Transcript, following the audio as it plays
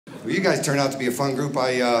Well, you guys turned out to be a fun group.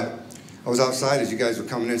 I was outside as you guys were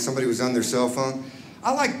coming in. Somebody was on their cell phone.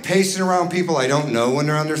 I like pacing around people I don't know when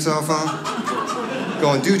they're on their cell phone.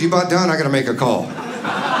 Going, dude, you about done? I gotta make a call.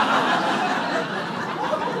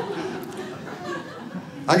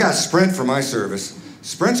 I got Sprint for my service.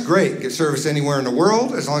 Sprint's great. Get service anywhere in the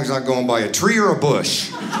world as long as I'm not going by a tree or a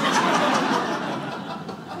bush.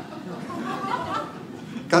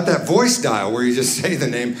 Got that voice dial where you just say the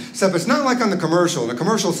name, except it's not like on the commercial. In the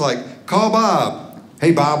commercial, it's like, call Bob.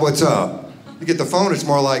 Hey, Bob, what's up? You get the phone, it's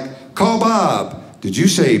more like, call Bob. Did you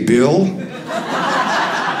say Bill?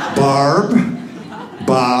 Barb?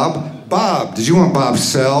 Bob? Bob. Did you want Bob's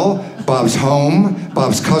cell? Bob's home?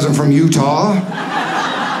 Bob's cousin from Utah?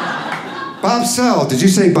 Bob's cell. Did you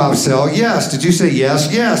say Bob's cell? Yes. Did you say yes?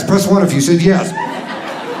 Yes. Press 1 if you said yes.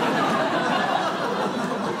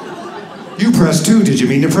 You pressed 2. Did you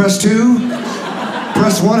mean to press 2?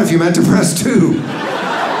 Press 1 if you meant to press 2.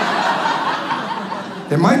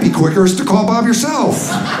 It might be quicker to call Bob yourself.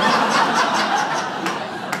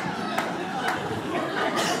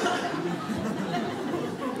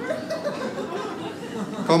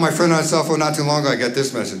 Called my friend on cell phone not too long ago. I got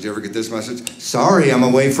this message. You ever get this message? Sorry, I'm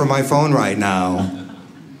away from my phone right now.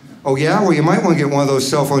 Oh yeah? Well, you might want to get one of those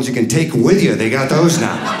cell phones you can take with you. They got those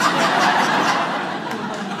now.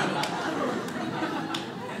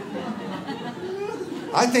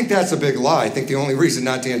 I think that's a big lie. I think the only reason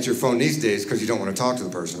not to answer your phone these days is because you don't want to talk to the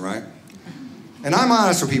person, right? And I'm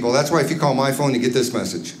honest with people. That's why if you call my phone, you get this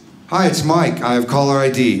message. Hi, it's Mike. I have caller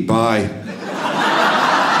ID. Bye.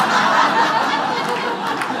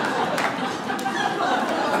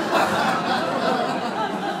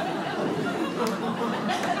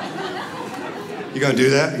 You gonna do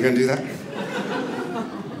that? You gonna do that?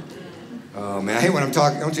 Oh man, I hate when I'm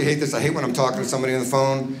talking, don't you hate this? I hate when I'm talking to somebody on the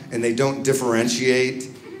phone and they don't differentiate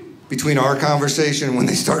between our conversation when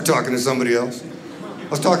they start talking to somebody else. I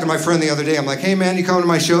was talking to my friend the other day. I'm like, hey man, you coming to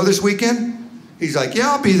my show this weekend? He's like,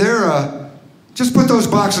 yeah, I'll be there. Just put those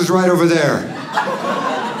boxes right over there.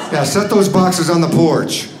 Yeah, set those boxes on the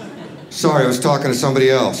porch. Sorry, I was talking to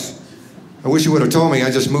somebody else. I wish you would have told me.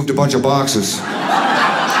 I just moved a bunch of boxes.